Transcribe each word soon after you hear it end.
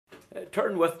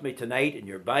Turn with me tonight in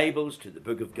your Bibles to the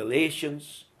book of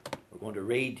Galatians. We're going to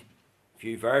read a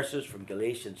few verses from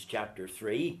Galatians chapter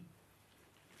 3.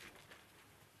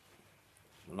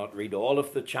 We'll not read all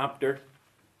of the chapter,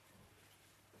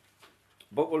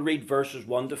 but we'll read verses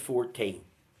 1 to 14.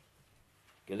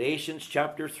 Galatians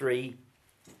chapter 3,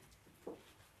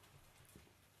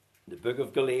 the book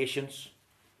of Galatians.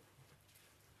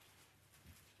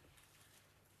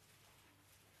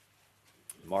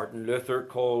 Martin Luther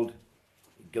called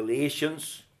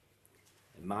Galatians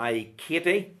my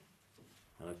Katie,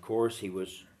 and of course he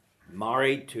was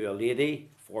married to a lady,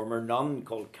 former nun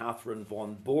called Catherine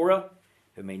von Bora,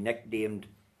 whom he nicknamed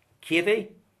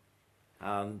Katie,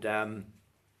 and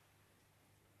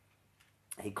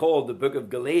he called the book of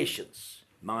Galatians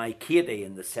my Katie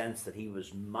in the sense that he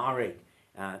was married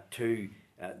to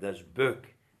this book.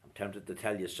 Tempted to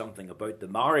tell you something about the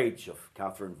marriage of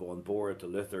Catherine von Bora to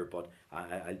Luther, but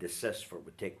I'll desist for it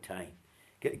would take time.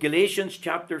 Galatians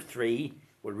chapter 3,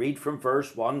 we'll read from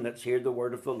verse 1. Let's hear the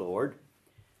word of the Lord.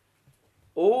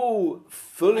 O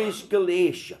foolish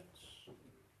Galatians,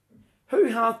 who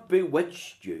hath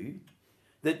bewitched you,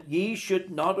 that ye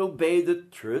should not obey the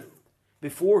truth,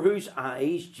 before whose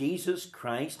eyes Jesus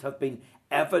Christ hath been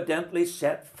evidently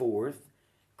set forth,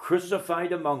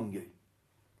 crucified among you?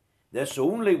 This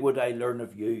only would I learn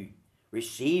of you.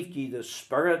 Received ye the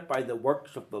Spirit by the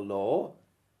works of the law,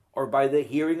 or by the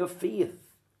hearing of faith?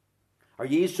 Are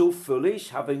ye so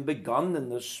foolish, having begun in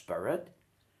the Spirit?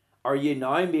 Are ye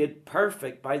now made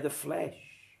perfect by the flesh?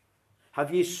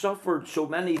 Have ye suffered so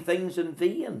many things in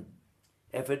vain,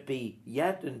 if it be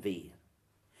yet in vain?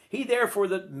 He therefore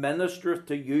that ministereth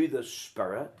to you the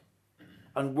Spirit,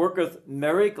 and worketh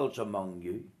miracles among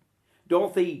you,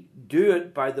 doth he do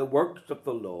it by the works of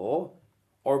the law,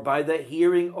 or by the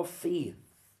hearing of faith?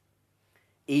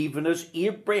 Even as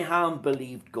Abraham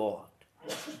believed God,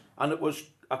 and it was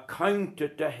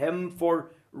accounted to him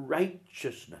for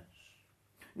righteousness.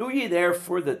 Know ye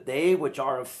therefore that they which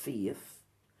are of faith,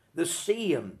 the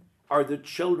same are the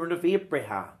children of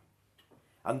Abraham.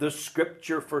 And the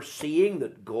scripture foreseeing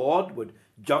that God would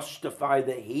justify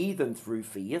the heathen through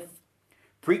faith,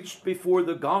 preached before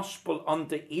the gospel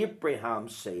unto Abraham,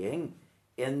 saying,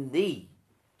 In thee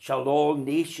shall all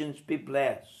nations be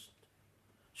blessed.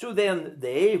 So then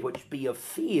they which be of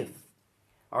faith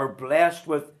are blessed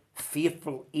with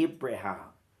faithful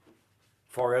Abraham.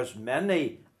 For as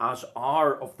many as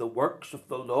are of the works of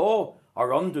the law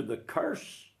are under the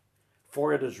curse.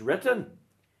 For it is written,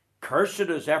 Cursed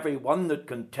is every one that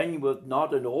continueth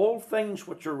not in all things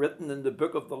which are written in the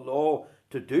book of the law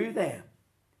to do them.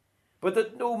 But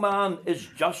that no man is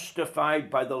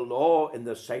justified by the law in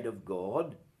the sight of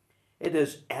God, it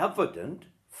is evident,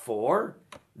 for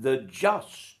the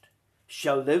just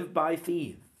shall live by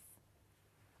faith.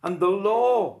 And the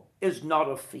law is not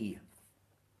of faith,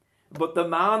 but the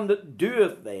man that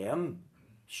doeth them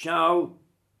shall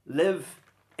live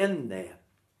in them.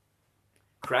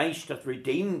 Christ hath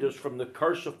redeemed us from the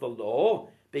curse of the law,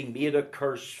 being made a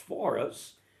curse for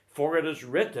us, for it is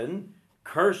written,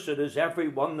 Cursed is every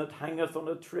one that hangeth on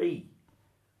a tree,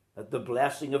 that the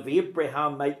blessing of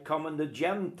Abraham might come on the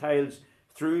Gentiles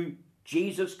through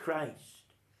Jesus Christ,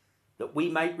 that we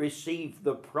might receive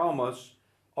the promise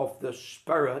of the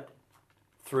Spirit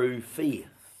through faith.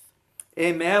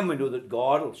 Amen. We know that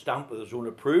God will stamp with his own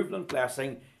approval and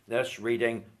blessing this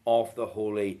reading of the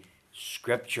Holy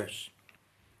Scriptures.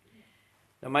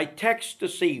 Now, my text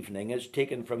this evening is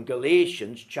taken from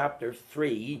Galatians chapter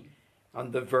 3,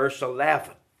 and the verse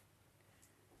 11.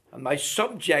 And my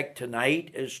subject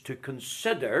tonight is to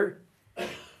consider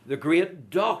the great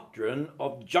doctrine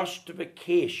of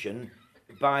justification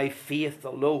by faith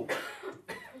alone.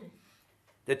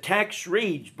 The text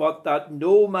reads, But that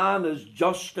no man is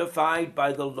justified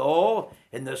by the law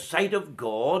in the sight of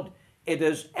God, it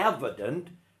is evident,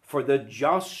 for the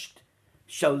just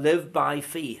shall live by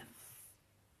faith.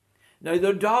 Now,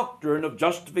 the doctrine of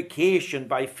justification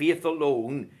by faith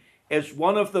alone is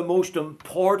one of the most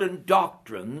important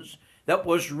doctrines that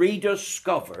was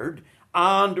rediscovered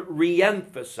and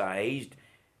re-emphasized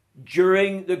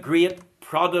during the great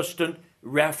Protestant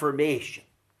Reformation.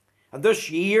 And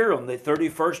this year, on the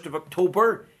 31st of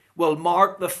October, will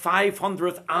mark the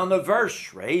 500th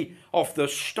anniversary of the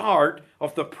start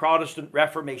of the Protestant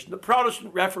Reformation. The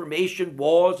Protestant Reformation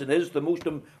was and is the most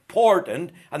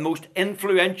important and most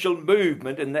influential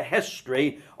movement in the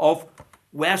history of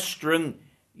Western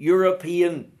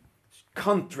European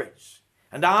countries.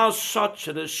 And as such,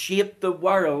 it has shaped the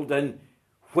world in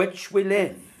which we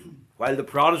live. While the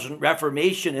Protestant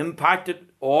Reformation impacted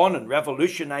on and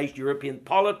revolutionized European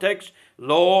politics,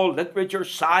 law, literature,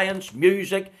 science,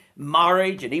 music,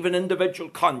 marriage and even individual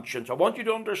conscience, I want you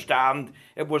to understand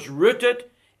it was rooted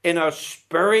in a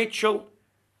spiritual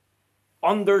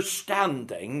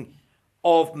understanding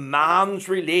of man's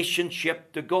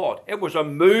relationship to God. It was a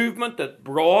movement that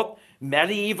brought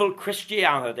medieval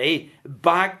Christianity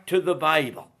back to the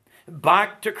Bible,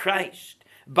 back to Christ,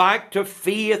 back to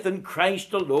faith in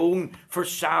Christ alone for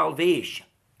salvation.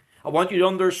 I want you to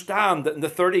understand that in the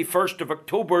 31st of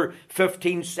October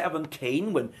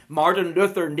 1517, when Martin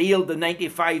Luther nailed the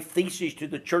 95 Theses to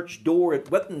the church door at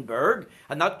Wittenberg,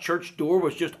 and that church door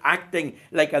was just acting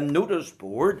like a notice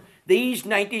board, these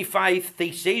 95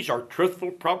 Theses, or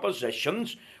truthful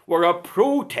propositions, were a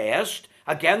protest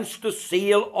against the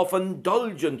sale of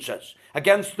indulgences,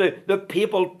 against the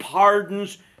papal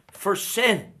pardons for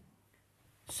sin.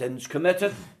 Sins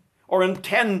committed or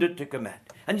intended to commit.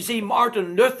 And you see,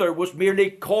 Martin Luther was merely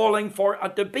calling for a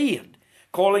debate,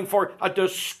 calling for a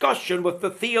discussion with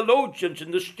the theologians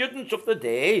and the students of the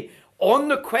day on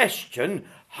the question,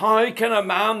 how can a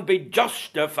man be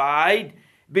justified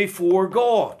before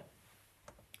God?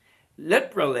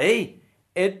 Literally,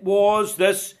 it was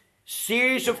this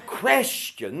series of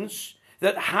questions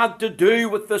that had to do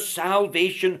with the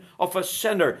salvation of a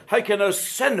sinner. How can a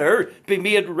sinner be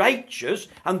made righteous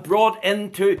and brought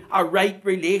into a right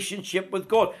relationship with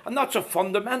God? And that's a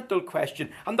fundamental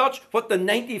question. And that's what the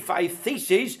 95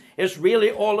 Theses is really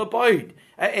all about.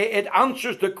 It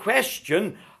answers the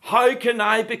question, how can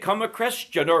I become a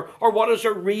Christian? Or what is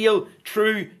a real,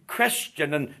 true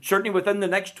Christian? And certainly within the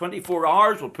next 24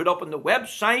 hours, we'll put up on the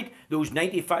website those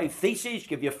 95 Theses,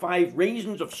 give you 5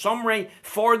 reasons of summary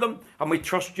for them, and we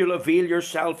trust you'll avail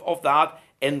yourself of that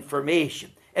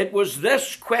information. It was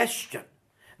this question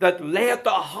that lay at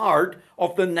the heart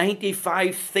of the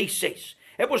 95 Theses.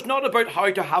 It was not about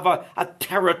how to have a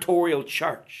territorial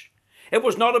church. It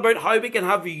was not about how we can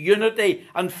have unity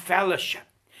and fellowship.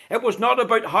 It was not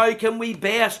about how can we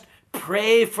best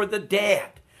pray for the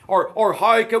dead or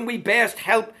how can we best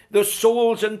help the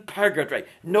souls in purgatory.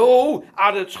 No,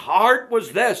 at its heart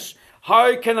was this: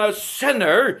 how can a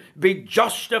sinner be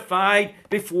justified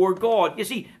before God? You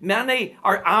see, many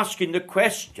are asking the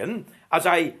question, as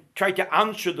I tried to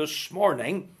answer this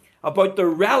morning, about the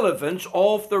relevance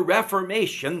of the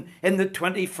Reformation in the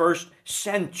 21st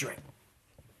century.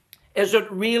 Is it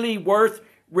really worth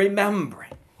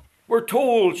remembering? We're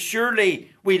told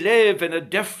surely we live in a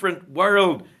different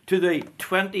world to the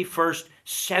 21st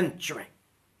century.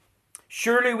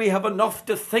 Surely we have enough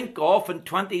to think of in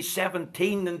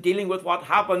 2017 in dealing with what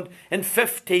happened in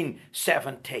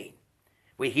 1517.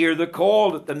 We hear the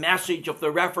call that the message of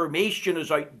the Reformation is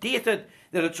outdated,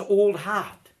 that it's old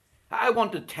hat. I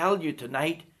want to tell you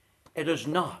tonight, it is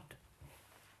not.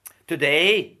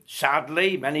 Today,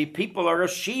 sadly, many people are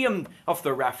ashamed of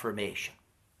the Reformation.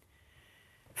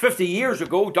 50 years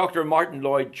ago, Dr. Martin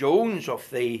Lloyd-Jones of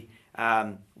the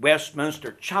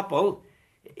Westminster Chapel,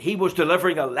 he was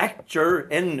delivering a lecture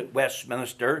in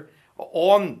Westminster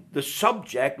on the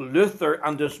subject, Luther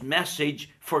and his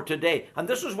message for today. And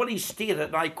this is what he stated,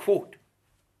 and I quote,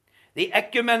 "The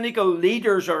ecumenical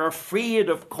leaders are afraid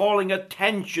of calling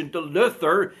attention to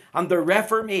Luther and the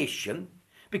Reformation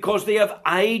because they have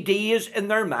ideas in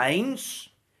their minds,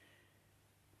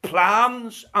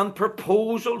 plans and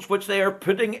proposals which they are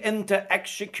putting into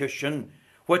execution,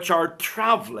 which are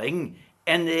travelling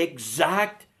in the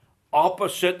exact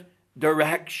opposite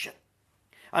direction."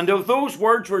 And if those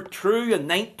words were true in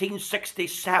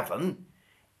 1967,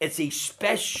 it's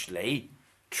especially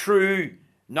true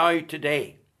now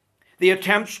today. The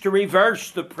attempts to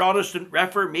reverse the Protestant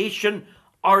Reformation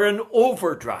are in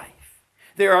overdrive.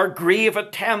 There are grave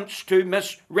attempts to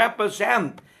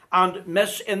misrepresent and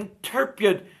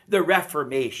misinterpret the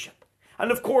Reformation.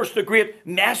 And of course, the great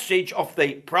message of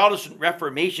the Protestant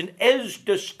Reformation is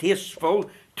distasteful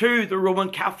to the Roman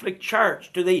Catholic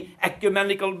Church, to the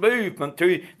ecumenical movement,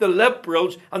 to the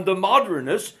liberals and the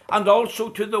modernists, and also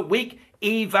to the weak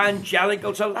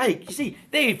evangelicals alike. You see,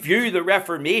 they view the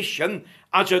Reformation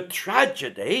as a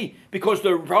tragedy because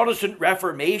the Protestant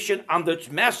Reformation and its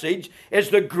message is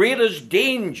the greatest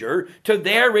danger to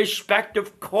their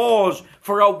respective cause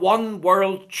for a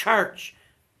one-world church.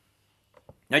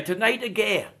 Now, tonight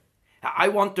again, I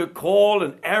want to call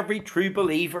on every true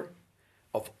believer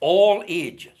of all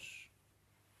ages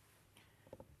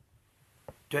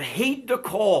to heed the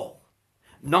call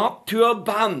not to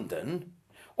abandon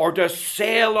or to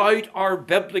sell out our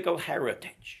biblical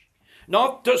heritage,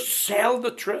 not to sell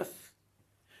the truth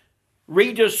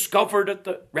rediscovered at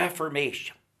the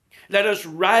Reformation. Let us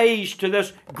rise to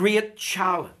this great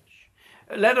challenge.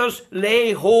 Let us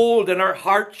lay hold in our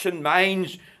hearts and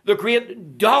minds the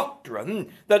great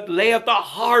doctrine that lay at the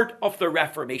heart of the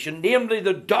Reformation, namely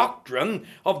the doctrine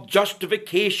of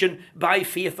justification by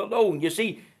faith alone. You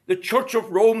see, the Church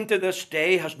of Rome to this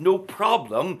day has no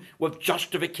problem with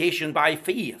justification by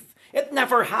faith. It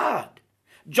never had.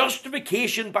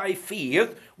 Justification by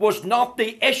faith was not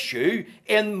the issue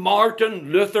in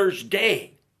Martin Luther's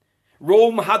day.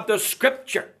 Rome had the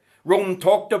Scripture. Rome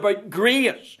talked about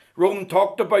grace. Rome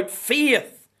talked about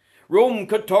faith. Rome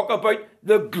could talk about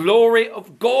the glory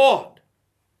of God.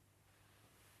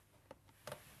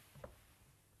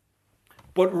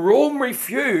 But Rome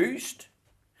refused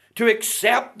to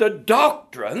accept the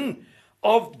doctrine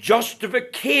of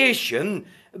justification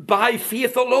by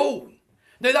faith alone.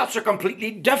 Now that's a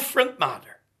completely different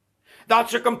matter.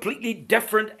 That's a completely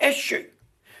different issue.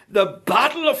 The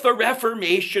battle of the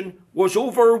Reformation was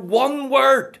over one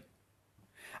word,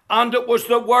 and it was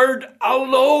the word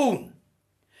alone.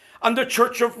 And the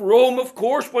Church of Rome, of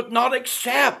course, would not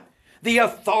accept the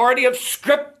authority of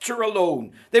Scripture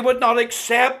alone. They would not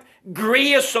accept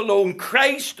grace alone,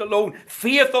 Christ alone,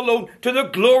 faith alone, to the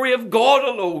glory of God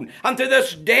alone. And to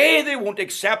this day they won't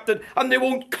accept it, and they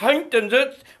won't countenance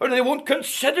it, or they won't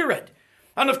consider it.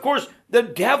 And of course, the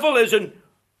devil is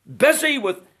busy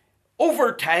with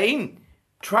overtime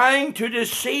trying to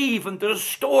deceive and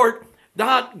distort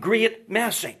that great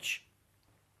message.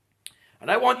 And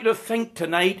I want you to think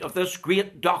tonight of this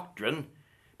great doctrine,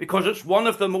 because it's one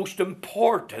of the most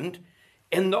important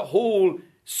in the whole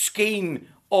scheme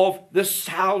of the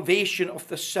salvation of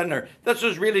the sinner. This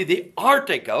is really the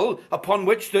article upon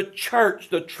which the church,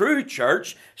 the true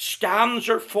church, stands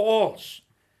or falls.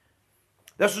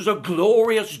 This is a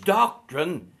glorious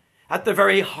doctrine at the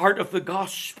very heart of the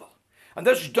gospel. And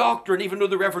this doctrine, even though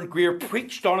the Reverend Greer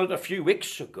preached on it a few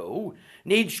weeks ago,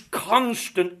 needs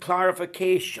constant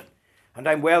clarification. And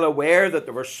I'm well aware that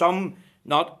there were some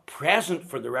not present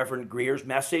for the Reverend Greer's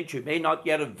message who may not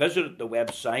yet have visited the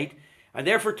website. And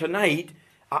therefore tonight,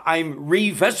 I'm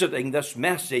revisiting this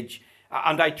message,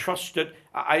 and I trust that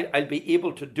I'll be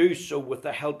able to do so with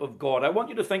the help of God. I want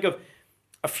you to think of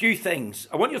a few things.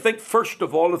 I want you to think, first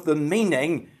of all, of the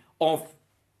meaning of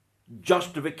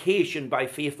justification by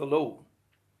faith alone.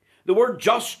 The word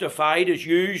justified is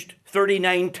used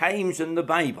 39 times in the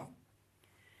Bible.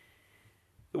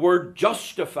 The word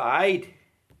justified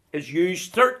is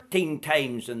used 13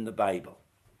 times in the Bible.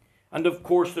 And of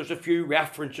course, there's a few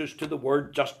references to the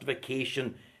word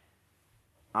justification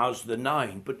as the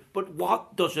noun. But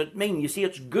what does it mean? You see,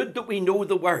 it's good that we know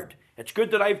the word. It's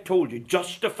good that I've told you.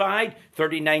 Justified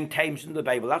 39 times in the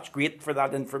Bible. That's great for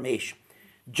that information.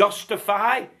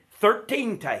 Justify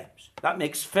 13 times. That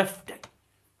makes 50.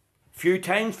 Few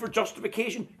times for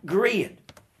justification. Great.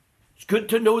 It's good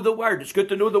to know the word. It's good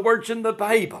to know the words in the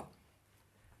Bible.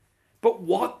 But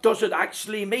what does it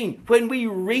actually mean when we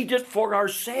read it for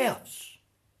ourselves?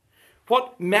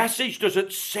 What message does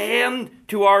it send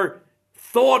to our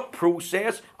thought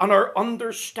process and our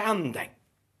understanding?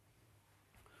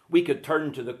 We could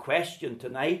turn to the question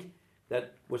tonight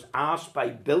that was asked by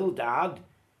Bildad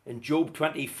in Job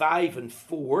 25 and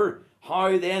 4.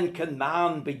 How then can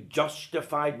man be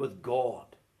justified with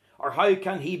God? Or how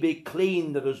can he be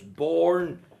clean that is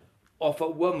born of a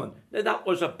woman? Now that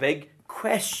was a big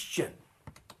question.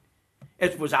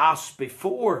 It was asked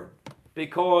before,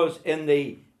 because in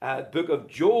the book of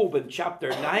Job in chapter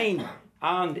 9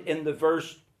 and in the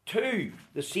verse 2,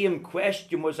 the same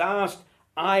question was asked.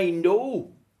 I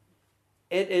know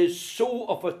it is so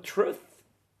of a truth,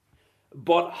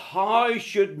 but how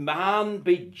should man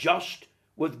be just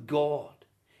with God?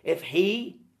 If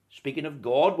he, speaking of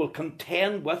God, will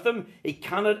contend with him, he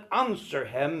cannot answer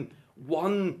him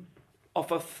one of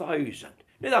 1,000.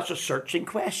 Now that's a searching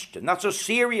question. That's a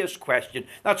serious question.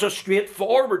 That's a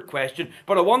straightforward question.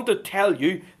 But I want to tell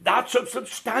you that's a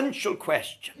substantial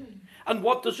question. And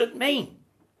what does it mean?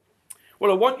 Well,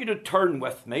 I want you to turn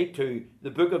with me to the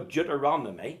book of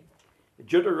Deuteronomy.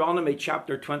 Deuteronomy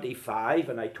chapter 25.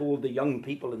 And I told the young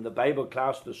people in the Bible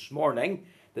class this morning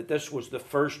that this was the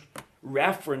first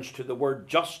reference to the word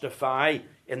justify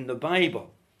in the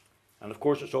Bible. And of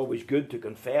course, it's always good to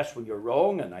confess when you're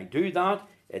wrong, and I do that.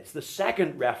 It's the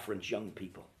second reference, young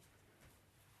people.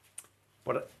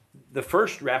 But the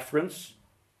first reference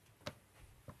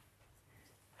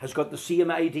has got the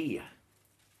same idea.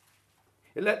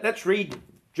 Let's read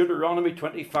Deuteronomy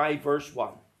 25, verse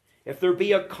 1. If there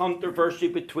be a controversy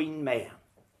between men,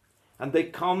 and they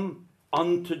come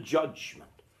unto judgment,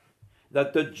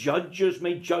 that the judges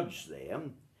may judge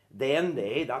them, then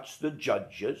they, that's the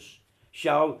judges,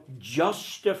 shall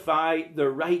justify the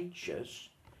righteous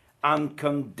and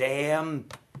condemn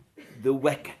the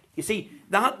wicked. You see,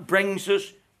 that brings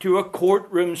us to a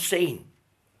courtroom scene.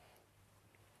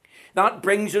 That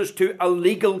brings us to a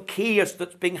legal case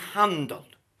that's being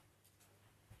handled.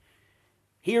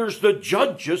 Here's the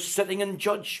judges sitting in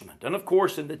judgment. And of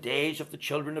course, in the days of the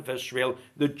children of Israel,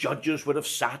 the judges would have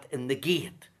sat in the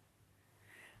gate.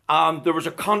 And there was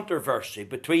a controversy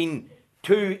between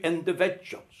two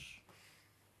individuals.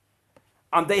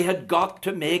 And they had got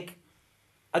to make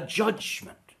a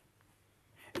judgment.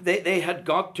 They had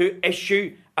got to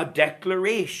issue a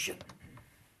declaration.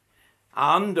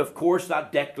 And of course,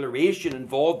 that declaration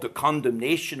involved the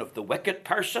condemnation of the wicked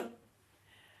person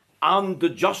and the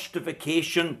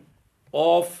justification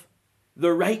of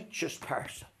the righteous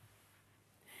person.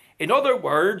 In other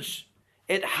words,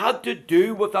 it had to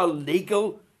do with a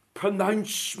legal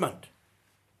pronouncement.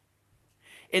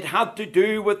 It had to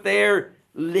do with their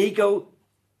legal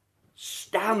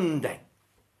standing.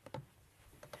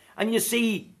 And you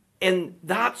see, in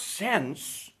that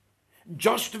sense,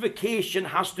 justification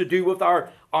has to do with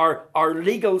our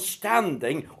legal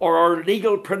standing or our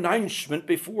legal pronouncement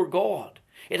before God.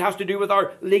 It has to do with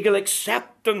our legal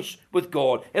acceptance with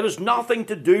God. It has nothing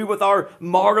to do with our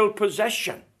moral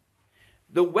position.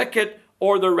 The wicked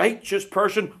or the righteous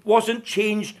person wasn't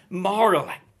changed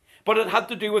morally, but it had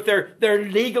to do with their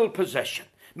legal position.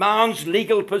 Man's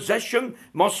legal position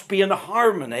must be in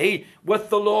harmony with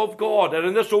the law of God. And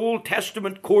in this Old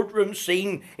Testament courtroom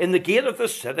scene in the gate of the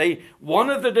city, one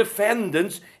of the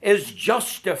defendants is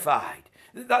justified.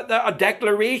 A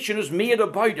declaration is made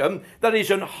about him that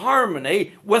he's in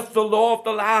harmony with the law of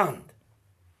the land.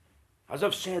 As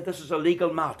I've said, this is a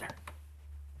legal matter.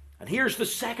 And here's the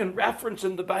second reference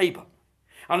in the Bible.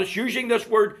 And it's using this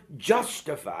word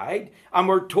justified, and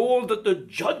we're told that the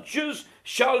judges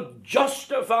shall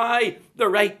justify the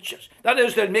righteous. That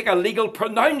is, they'll make a legal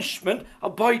pronouncement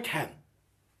about him.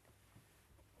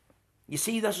 You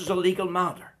see, this is a legal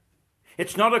matter.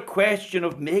 It's not a question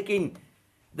of making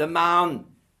the man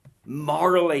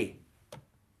morally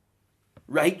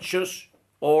righteous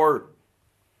or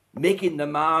making the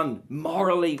man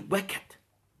morally wicked.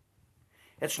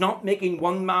 It's not making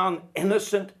one man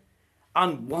innocent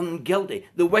and one guilty.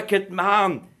 The wicked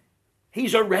man,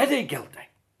 he's already guilty.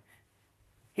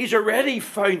 He's already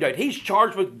found out. He's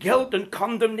charged with guilt and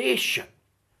condemnation.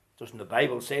 Doesn't the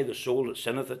Bible say the soul that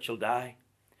sinneth it shall die?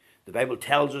 The Bible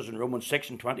tells us in Romans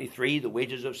 6:23, the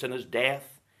wages of sin is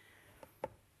death.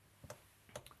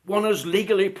 One is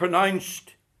legally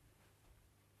pronounced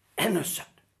innocent.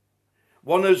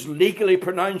 One is legally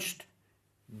pronounced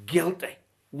guilty,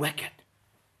 wicked.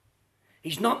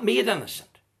 He's not made innocent.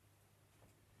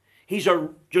 He's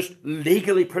just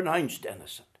legally pronounced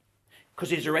innocent because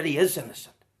he already is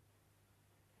innocent.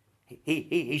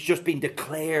 He's just been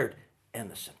declared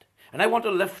innocent. And I want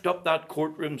to lift up that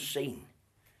courtroom scene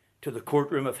to the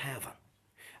courtroom of heaven.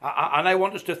 And I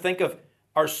want us to think of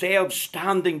ourselves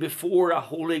standing before a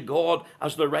holy God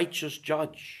as the righteous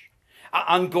judge.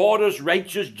 And God as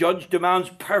righteous judge demands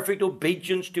perfect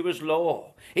obedience to his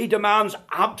law. He demands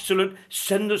absolute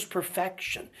sinless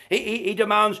perfection. He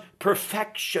demands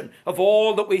perfection of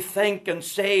all that we think and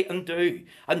say and do.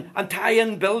 And tie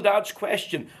in Bildad's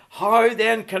question, how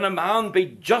then can a man be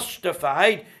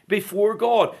justified before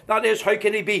God? That is, how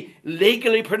can he be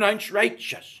legally pronounced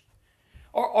righteous?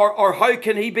 Or how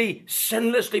can he be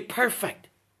sinlessly perfect?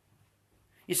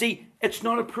 You see, it's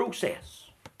not a process.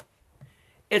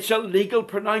 It's a legal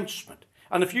pronouncement.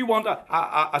 And if you want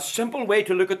a simple way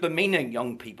to look at the meaning,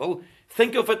 young people,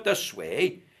 think of it this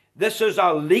way. This is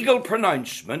a legal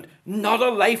pronouncement, not a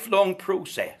lifelong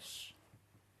process.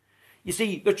 You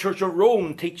see, the Church of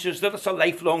Rome teaches that it's a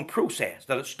lifelong process,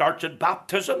 that it starts at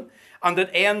baptism and it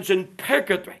ends in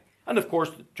purgatory. And of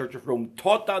course, the Church of Rome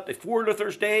taught that before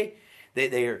Luther's day.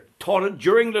 They taught it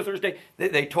during Luther's day.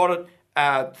 They taught it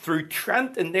through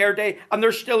Trent in their day, and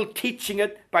they're still teaching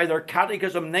it by their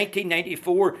Catechism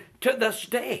 1994 to this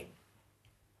day.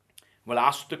 We'll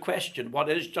ask the question, what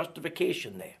is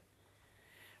justification then?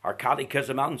 Our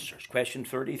Catechism answers, question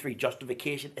 33,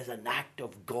 justification is an act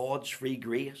of God's free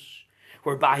grace,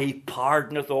 whereby he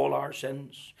pardoneth all our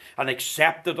sins, and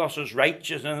accepteth us as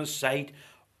righteous in his sight,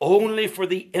 only for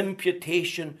the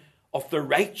imputation of the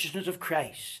righteousness of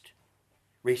Christ,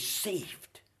 received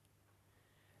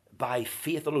by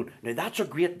faith alone. Now that's a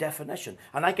great definition.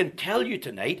 And I can tell you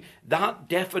tonight, that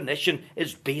definition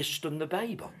is based on the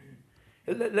Bible.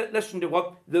 Listen to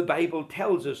what the Bible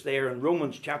tells us there in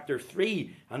Romans chapter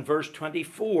 3 and verse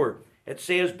 24. It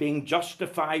says, being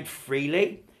justified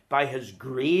freely by his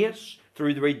grace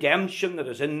through the redemption that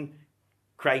is in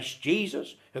Christ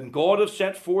Jesus, whom God has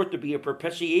set forth to be a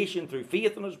propitiation through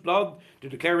faith in his blood, to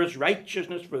declare his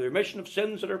righteousness for the remission of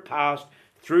sins that are past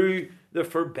through the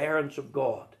forbearance of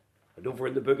God. And over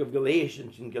in the book of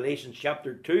Galatians, in Galatians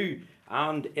chapter 2,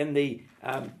 and in the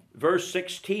verse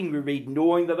 16, we read,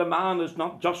 knowing that a man is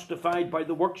not justified by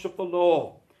the works of the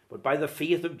law, but by the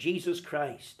faith of Jesus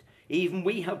Christ. Even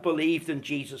we have believed in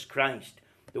Jesus Christ,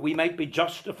 that we might be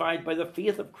justified by the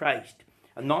faith of Christ,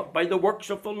 and not by the works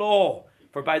of the law.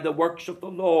 For by the works of the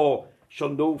law shall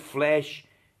no flesh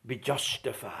be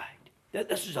justified.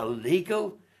 This is a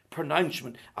legal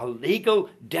pronouncement, a legal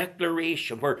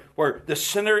declaration where the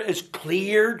sinner is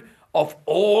cleared of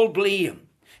all blame.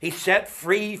 He's set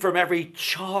free from every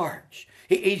charge.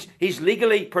 He's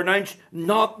legally pronounced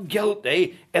not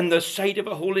guilty in the sight of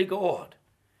a holy God.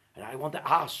 And I want to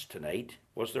ask tonight,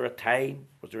 was there a time,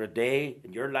 was there a day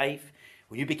in your life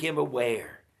when you became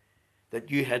aware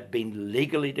that you had been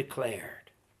legally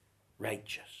declared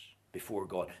righteous before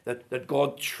God, that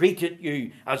God treated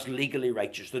you as legally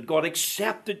righteous, that God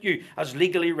accepted you as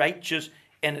legally righteous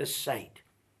in his sight?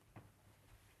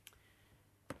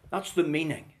 That's the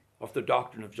meaning of the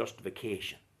doctrine of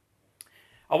justification.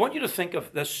 I want you to think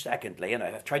of this secondly, and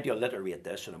I've tried to alliterate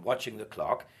this, and I'm watching the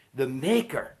clock, the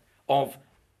maker of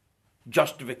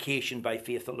justification by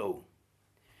faith alone.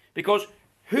 Because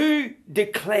who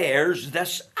declares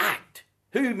this act?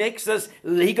 Who makes this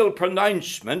legal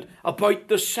pronouncement about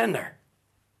the sinner?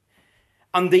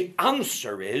 And the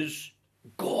answer is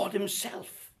God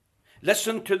himself.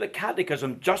 Listen to the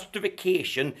Catechism.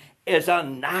 Justification is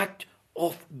an act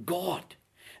of God.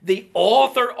 The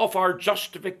author of our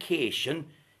justification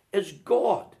is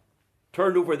God.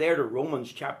 Turn over there to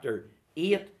Romans chapter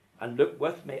 8 and look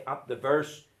with me at the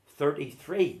verse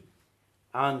 33.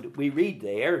 And we read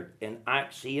there in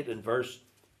Acts 8 and verse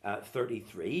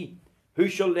 33, who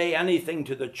shall lay anything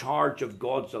to the charge of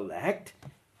God's elect?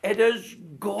 It is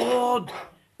God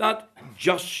that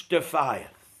justifieth.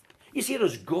 You see, it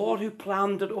is God who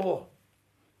planned it all.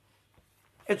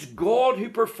 It's God who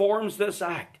performs this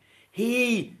act.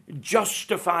 He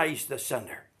justifies the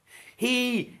sinner.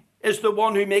 He is the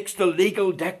one who makes the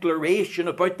legal declaration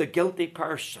about the guilty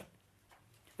person.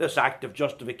 This act of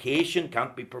justification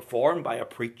can't be performed by a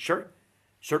preacher,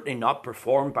 certainly not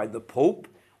performed by the Pope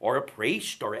or a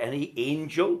priest or any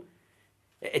angel.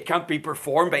 It can't be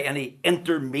performed by any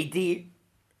intermediator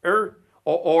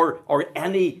or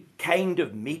any kind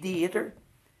of mediator.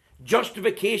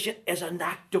 Justification is an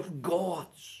act of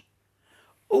God's.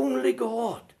 Only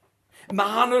God.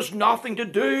 Man has nothing to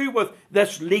do with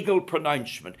this legal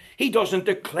pronouncement. He doesn't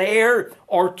declare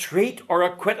or treat or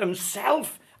acquit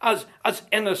himself as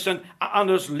innocent and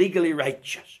as legally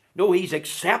righteous. No, he's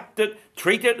accepted,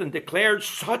 treated, and declared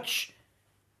such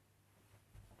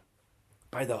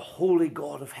by the holy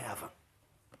God of heaven.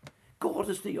 God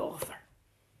is the author.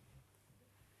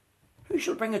 Who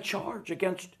shall bring a charge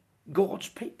against God's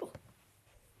people?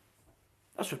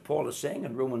 That's what Paul is saying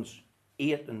in Romans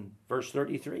 8 and verse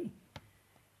 33.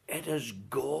 It is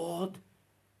God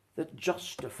that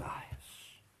justifies.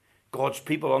 God's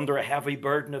people under a heavy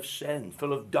burden of sin,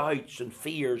 full of doubts and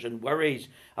fears and worries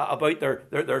about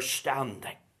their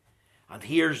standing. And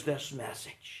here's this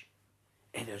message.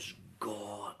 It is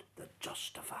God that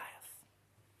justifieth.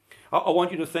 I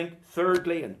want you to think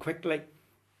thirdly and quickly,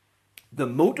 the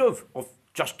motive of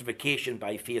justification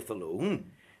by faith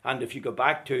alone. And if you go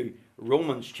back to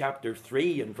Romans chapter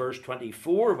 3 and verse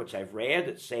 24, which I've read,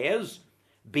 it says,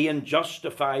 being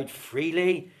justified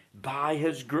freely by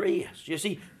his grace. You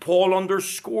see, Paul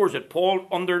underscores it. Paul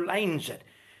underlines it.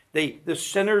 The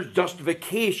sinner's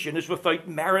justification is without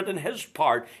merit in his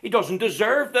part. He doesn't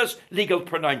deserve this legal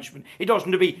pronouncement. He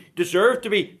doesn't deserve to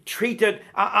be treated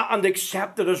and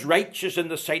accepted as righteous in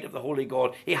the sight of the holy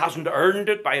God. He hasn't earned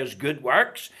it by his good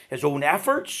works, his own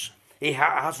efforts. He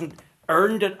hasn't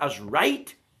earned it as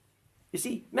right. You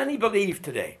see, many believe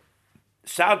today,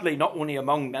 sadly, not only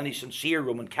among many sincere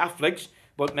Roman Catholics,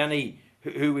 but many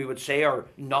who we would say are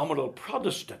nominal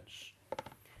Protestants.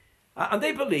 And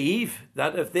they believe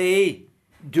that if they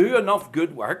do enough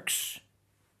good works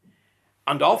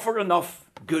and offer enough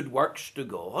good works to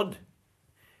God,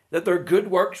 that their good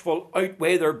works will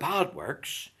outweigh their bad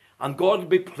works, and God will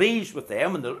be pleased with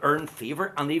them and they'll earn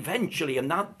favour, and eventually on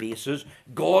that basis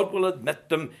God will admit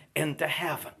them into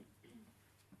heaven.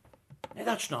 Now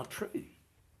that's not true.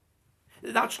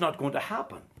 That's not going to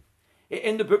happen.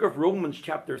 In the book of Romans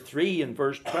chapter 3 and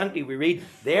verse 20 we read,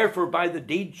 therefore by the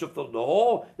deeds of the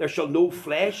law there shall no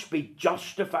flesh be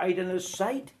justified in his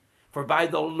sight, for by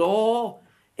the law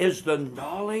is the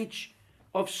knowledge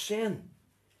of sin.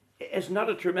 Isn't that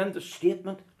a tremendous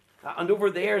statement? And over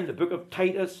there in the book of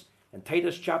Titus, in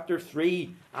Titus chapter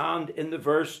 3 and in the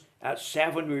verse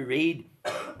 7 we read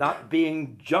that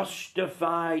being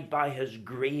justified by his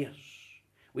grace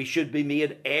We should be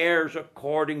made heirs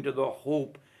according to the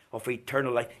hope of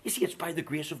eternal life. You see, it's by the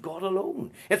grace of God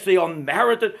alone. It's the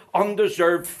unmerited,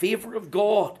 undeserved favour of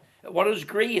God. What is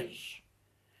grace?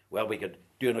 Well, we could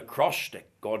do an acrostic.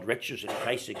 God riches at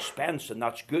Christ's expense, and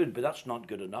that's good, but that's not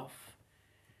good enough.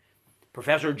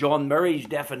 Professor John Murray's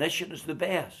definition is the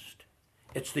best.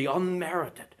 It's the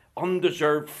unmerited,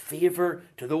 undeserved favour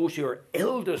to those who are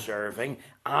ill-deserving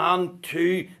and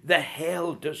to the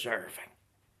hell-deserving.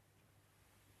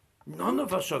 None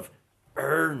of us have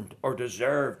earned or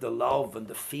deserved the love and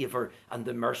the favour and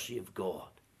the mercy of God.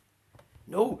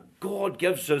 No, God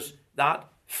gives us that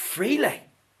freely.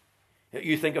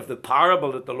 You think of the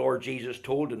parable that the Lord Jesus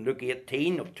told in Luke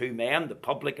 18 of two men, the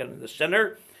publican and the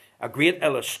sinner, a great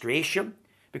illustration,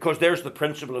 because there's the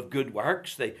principle of good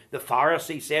works. The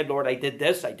Pharisee said, Lord, I did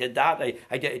this, I did that,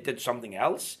 I did something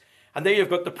else. And there you've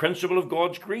got the principle of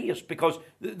God's grace, because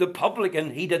the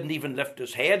publican, he didn't even lift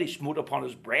his head. He smote upon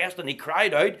his breast and he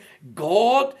cried out,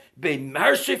 God, be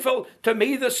merciful to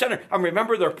me, the sinner. And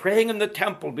remember, they're praying in the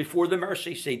temple before the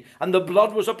mercy seat, and the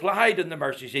blood was applied in the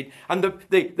mercy seat. And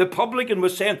the publican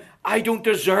was saying, I don't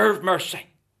deserve mercy.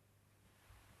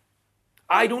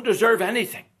 I don't deserve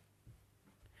anything.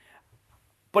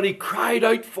 But he cried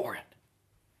out for it.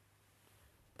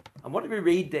 And what do we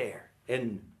read there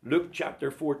in Luke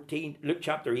chapter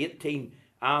 18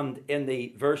 and in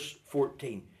the verse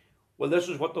 14? Well, this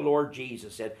is what the Lord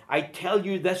Jesus said. I tell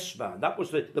you, this man, that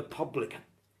was the publican,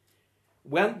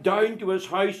 went down to his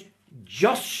house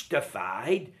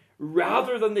justified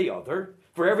rather than the other.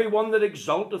 For everyone that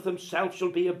exalteth himself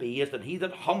shall be abased, and he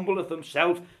that humbleth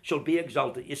himself shall be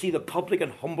exalted. You see, the publican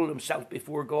humbled himself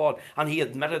before God, and he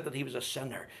admitted that he was a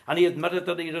sinner, and he admitted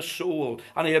that he had a soul,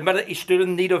 and he admitted he stood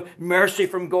in need of mercy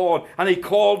from God, and he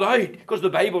called out, because the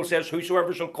Bible says,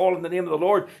 whosoever shall call in the name of the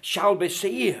Lord shall be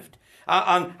saved.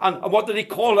 And what did he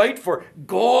call out for?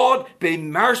 God, be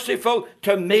merciful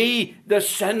to me, the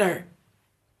sinner.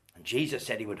 And Jesus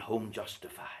said he went home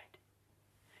justified.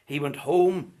 He went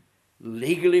home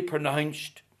legally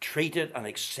pronounced, treated and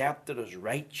accepted as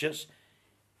righteous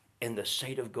in the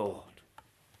sight of God.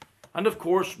 And of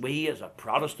course, we as a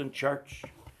Protestant church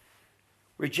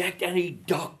reject any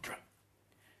doctrine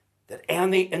that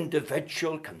any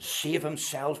individual can save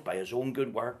himself by his own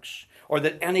good works, or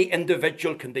that any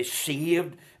individual can be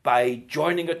saved by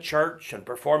joining a church and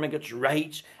performing its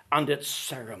rites and its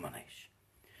ceremonies.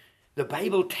 The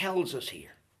Bible tells us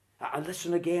here, and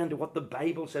listen again to what the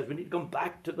Bible says. We need to come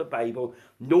back to the Bible,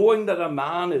 knowing that a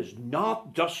man is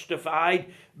not justified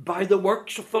by the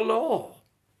works of the law.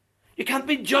 You can't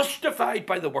be justified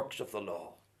by the works of the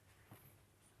law.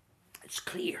 It's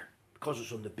clear, because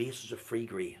it's on the basis of free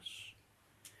grace.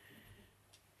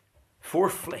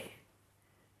 Fourthly,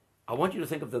 I want you to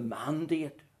think of the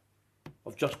mandate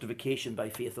of justification by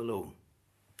faith alone.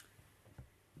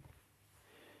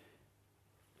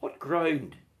 What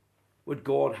ground would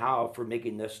God have for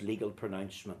making this legal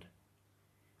pronouncement?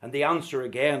 And the answer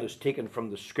again is taken from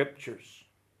the Scriptures.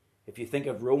 If you think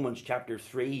of Romans chapter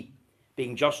 3,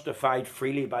 being justified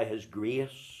freely by his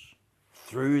grace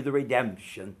through the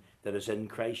redemption that is in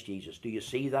Christ Jesus. Do you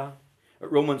see that?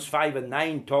 Romans 5 and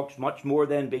 9 talks much more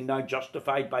than being now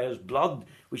justified by his blood.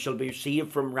 We shall be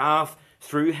saved from wrath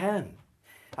through him.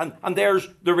 And there's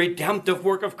the redemptive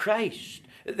work of Christ.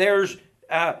 There's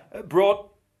brought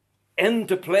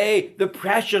into play the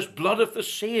precious blood of the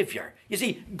Saviour. You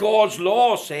see, God's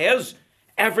law says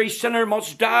every sinner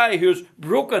must die who has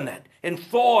broken it in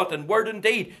thought and word and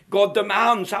deed. God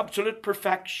demands absolute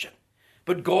perfection.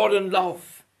 But God in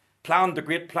love planned the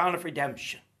great plan of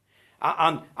redemption.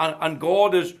 And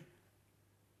God is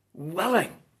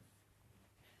willing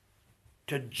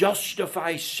to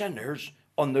justify sinners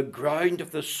on the ground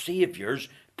of the Saviour's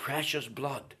precious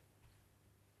blood.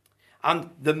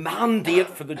 And the mandate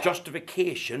for the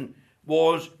justification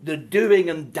was the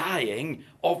doing and dying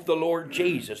of the Lord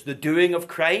Jesus. The doing of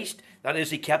Christ, that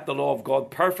is, he kept the law of God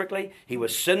perfectly. He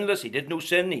was sinless. He did no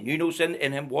sin. He knew no sin.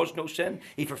 In him was no sin.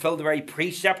 He fulfilled the very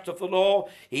precepts of the law.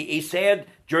 He said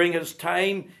during his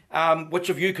time, which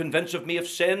of you convince of me of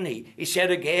sin? He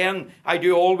said again, I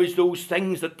do always those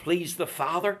things that please the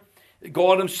Father.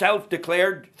 God himself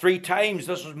declared 3 times,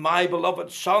 this is my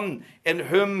beloved Son, in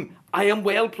whom I am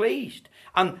well pleased.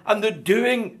 And the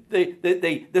doing,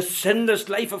 the sinless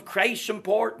life of Christ is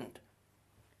important.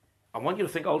 I want you to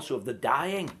think also of the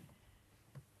dying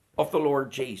of the Lord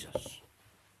Jesus.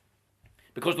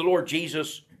 Because the Lord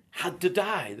Jesus had to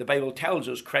die. The Bible tells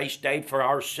us Christ died for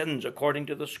our sins according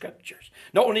to the Scriptures.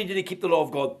 Not only did he keep the law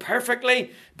of God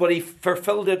perfectly, but he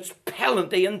fulfilled its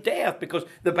penalty in death, because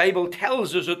the Bible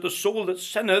tells us that the soul that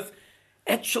sinneth,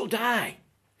 it shall die.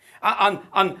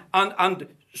 And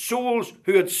souls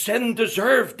who had sinned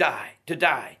deserved to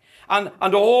die.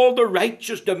 And all the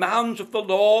righteous demands of the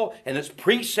law in its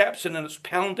precepts and in its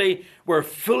penalty were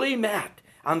fully met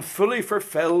and fully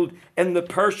fulfilled in the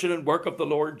person and work of the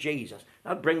Lord Jesus.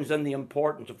 That brings in the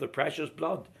importance of the precious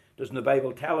blood. Doesn't the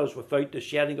Bible tell us without the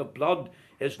shedding of blood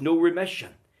is no remission?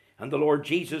 And the Lord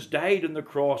Jesus died on the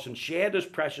cross and shed his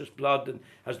precious blood. And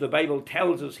as the Bible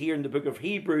tells us here in the book of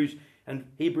Hebrews, in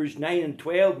Hebrews 9 and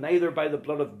 12, neither by the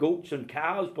blood of goats and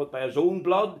calves, but by his own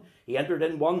blood, he entered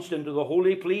in once into the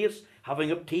holy place,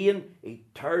 having obtained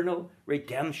eternal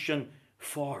redemption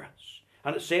for us.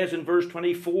 And it says in verse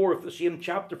 24 of the same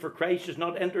chapter, for Christ has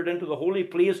not entered into the holy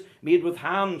place made with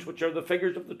hands, which are the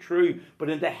figures of the true, but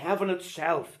into heaven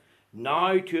itself,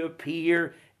 now to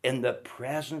appear in the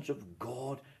presence of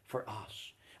God for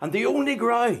us. And the only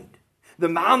ground, the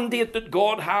mandate that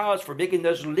God has for making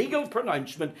this legal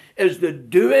pronouncement is the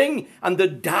doing and the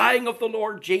dying of the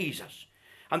Lord Jesus.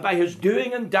 And by his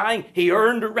doing and dying, he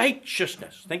earned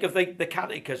righteousness. Think of the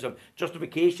Catechism.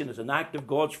 Justification is an act of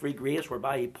God's free grace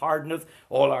whereby he pardoneth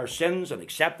all our sins and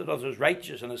accepteth us as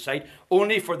righteous in his sight,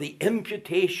 only for the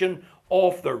imputation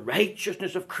of the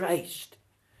righteousness of Christ.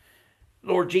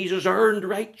 Lord Jesus earned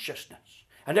righteousness.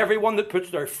 And everyone that puts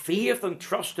their faith and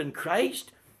trust in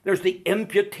Christ, there's the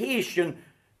imputation.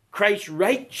 Christ's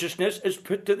righteousness is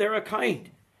put to their account.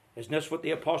 Isn't this what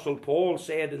the Apostle Paul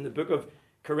said in the book of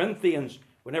Corinthians,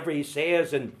 whenever he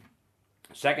says in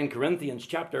 2 Corinthians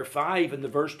chapter 5 in the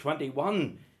verse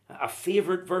 21, a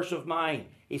favourite verse of mine,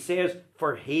 he says,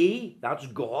 for he, that's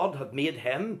God, hath made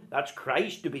him, that's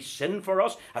Christ, to be sin for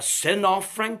us, a sin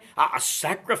offering, a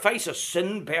sacrifice, a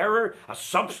sin bearer, a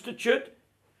substitute,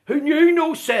 who knew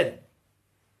no sin.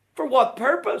 For what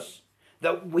purpose?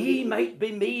 That we might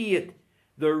be made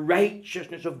the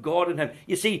righteousness of God in him.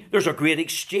 You see, there's a great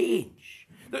exchange.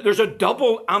 There's a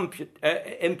double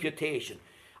imputation.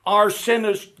 Our sin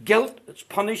is guilt, its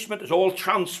punishment is all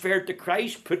transferred to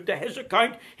Christ, put to his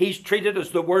account. He's treated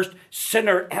as the worst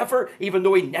sinner ever, even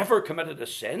though he never committed a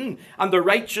sin. And the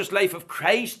righteous life of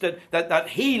Christ that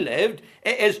he lived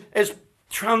is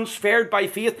transferred by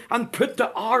faith and put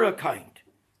to our account.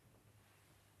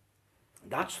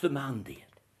 That's the mandate.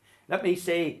 Let me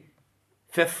say,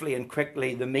 fifthly and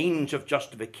quickly, the means of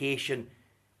justification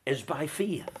is by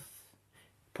faith.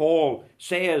 Paul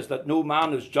says that no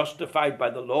man is justified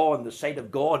by the law in the sight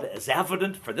of God. It is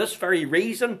evident for this very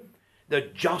reason, the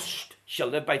just shall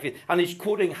live by faith. And he's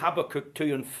quoting Habakkuk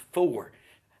 2 and 4.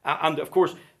 And of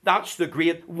course, that's the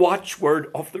great watchword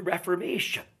of the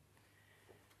Reformation.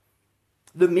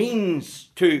 The means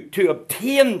to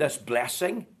obtain this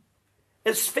blessing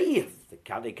is faith. The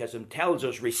Catechism tells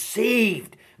us,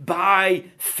 received by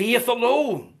faith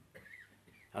alone.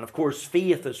 And of course,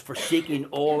 faith is forsaking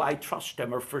all I trust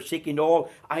him, or forsaking all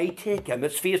I take him.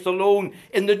 It's faith alone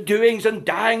in the doings and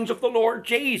dyings of the Lord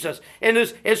Jesus, in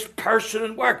his person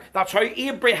and work. That's how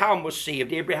Abraham was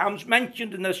saved. Abraham's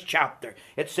mentioned in this chapter.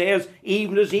 It says,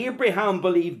 even as Abraham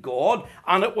believed God,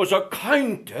 and it was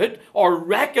accounted or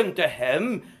reckoned to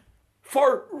him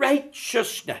for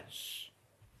righteousness.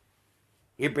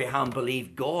 Abraham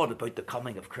believed God about the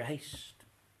coming of Christ.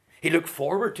 He looked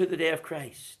forward to the day of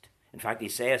Christ. In fact, he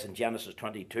says in Genesis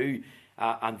 22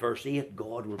 and verse 8,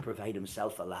 God will provide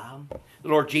himself a lamb. The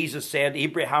Lord Jesus said,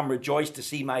 Abraham rejoiced to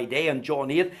see my day in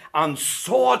John 8 and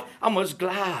saw it and was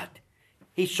glad.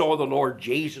 He saw the Lord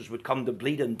Jesus would come to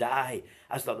bleed and die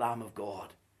as the Lamb of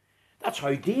God. That's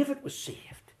how David was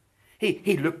saved.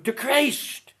 He looked to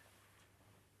Christ.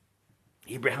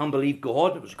 Abraham believed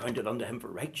God. It was counted unto him for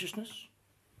righteousness.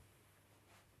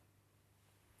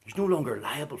 He's no longer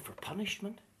liable for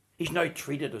punishment. He's now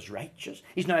treated as righteous.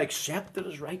 He's now accepted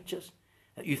as righteous.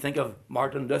 You think of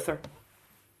Martin Luther,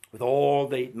 with all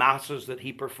the masses that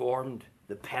he performed,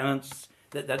 the penance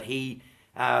that he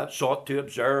sought to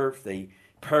observe, the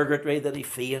purgatory that he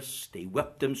faced. He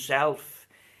whipped himself.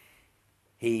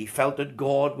 He felt that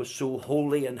God was so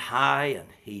holy and high, and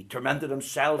he tormented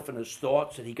himself in his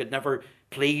thoughts that he could never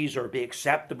please or be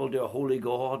acceptable to a holy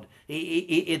God.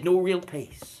 He had no real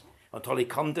peace until he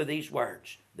come to these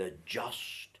words, the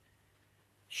just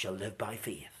shall live by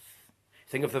faith.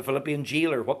 Think of the Philippian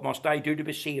jailer. What must I do to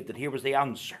be saved? And here was the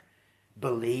answer.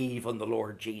 Believe on the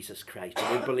Lord Jesus Christ.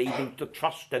 About believing, to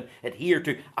trust and adhere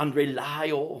to and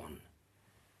rely on.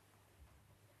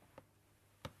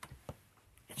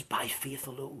 It's by faith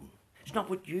alone. It's not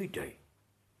what you do.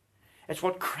 It's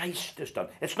what Christ has done.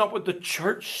 It's not what the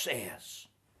church says.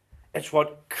 It's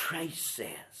what Christ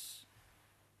says.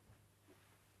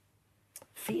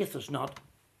 Faith is not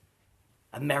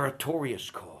a meritorious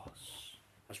cause.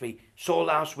 As we saw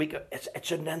last week,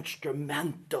 it's an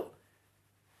instrumental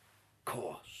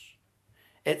cause.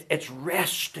 It's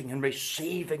resting and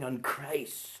receiving in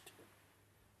Christ.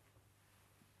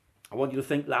 I want you to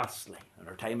think lastly, and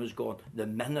our time is gone, the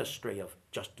ministry of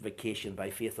justification by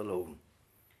faith alone.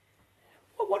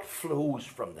 Well, what flows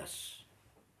from this?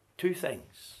 Two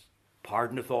things.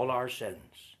 Pardoneth all our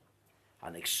sins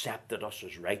and accepted us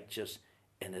as righteous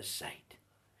in his sight.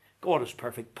 God has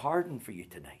perfect pardon for you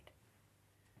tonight.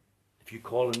 If you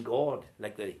call on God,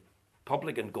 like the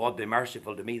publican, God be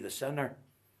merciful to me, the sinner,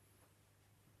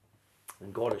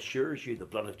 then God assures you the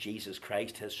blood of Jesus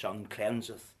Christ, his Son,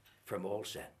 cleanseth from all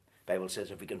sin. The Bible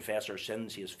says if we confess our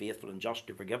sins, he is faithful and just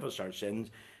to forgive us our sins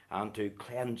and to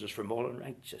cleanse us from all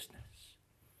unrighteousness.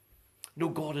 No,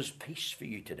 God has peace for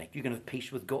you tonight. You can have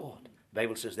peace with God. The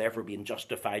Bible says, therefore, being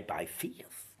justified by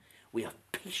faith, we have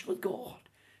peace with God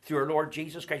through our Lord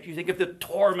Jesus Christ. You think of the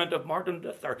torment of Martin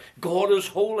Luther. God is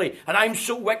holy, and I'm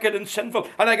so wicked and sinful,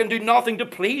 and I can do nothing to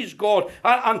please God.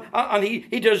 And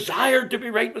he desired to be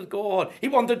right with God. He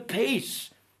wanted peace.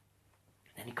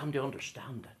 And then he come to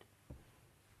understand it.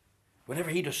 Whenever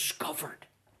he discovered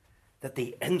that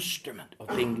the instrument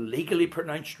of being legally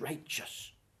pronounced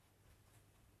righteous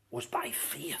was by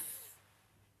faith.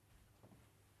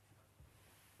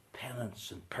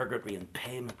 Penance and purgatory and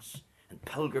payments and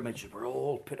pilgrimages were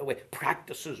all put away.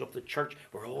 Practices of the church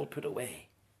were all put away,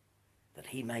 that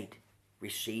he might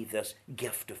receive this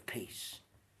gift of peace.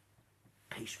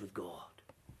 Peace with God.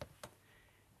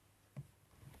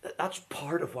 That's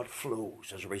part of what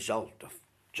flows as a result of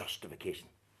justification.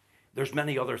 There's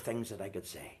many other things that I could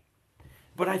say.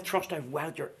 But I trust I've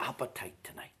whetted your appetite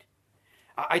tonight.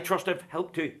 I trust I've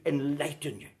helped to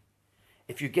enlighten you.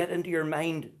 If you get into your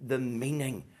mind the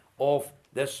meaning of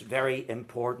this very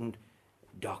important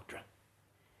doctrine,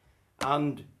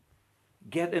 and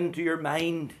get into your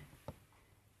mind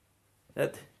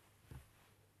that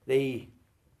the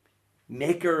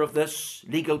maker of this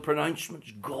legal pronouncement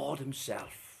is God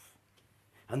himself,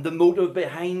 and the motive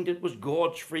behind it was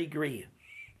God's free grace,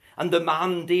 and the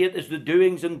mandate is the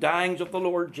doings and dyings of the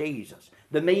Lord Jesus,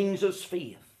 the means is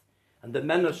faith, and the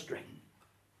ministry,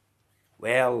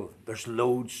 well, there's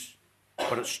loads,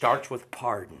 but it starts with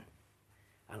pardon.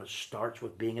 And it starts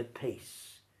with being at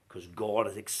peace, because God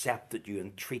has accepted you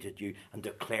and treated you and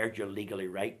declared you legally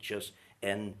righteous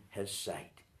in his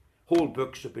sight. Whole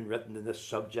books have been written in this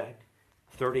subject.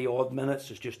 30-odd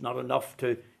minutes is just not enough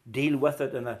to deal with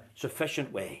it in a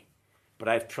sufficient way. But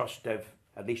I trust I've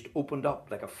at least opened up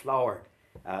like a flower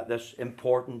this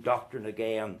important doctrine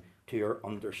again to your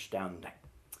understanding.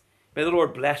 May the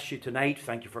Lord bless you tonight.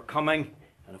 Thank you for coming.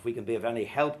 And if we can be of any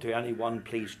help to anyone,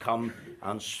 please come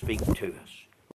and speak to us.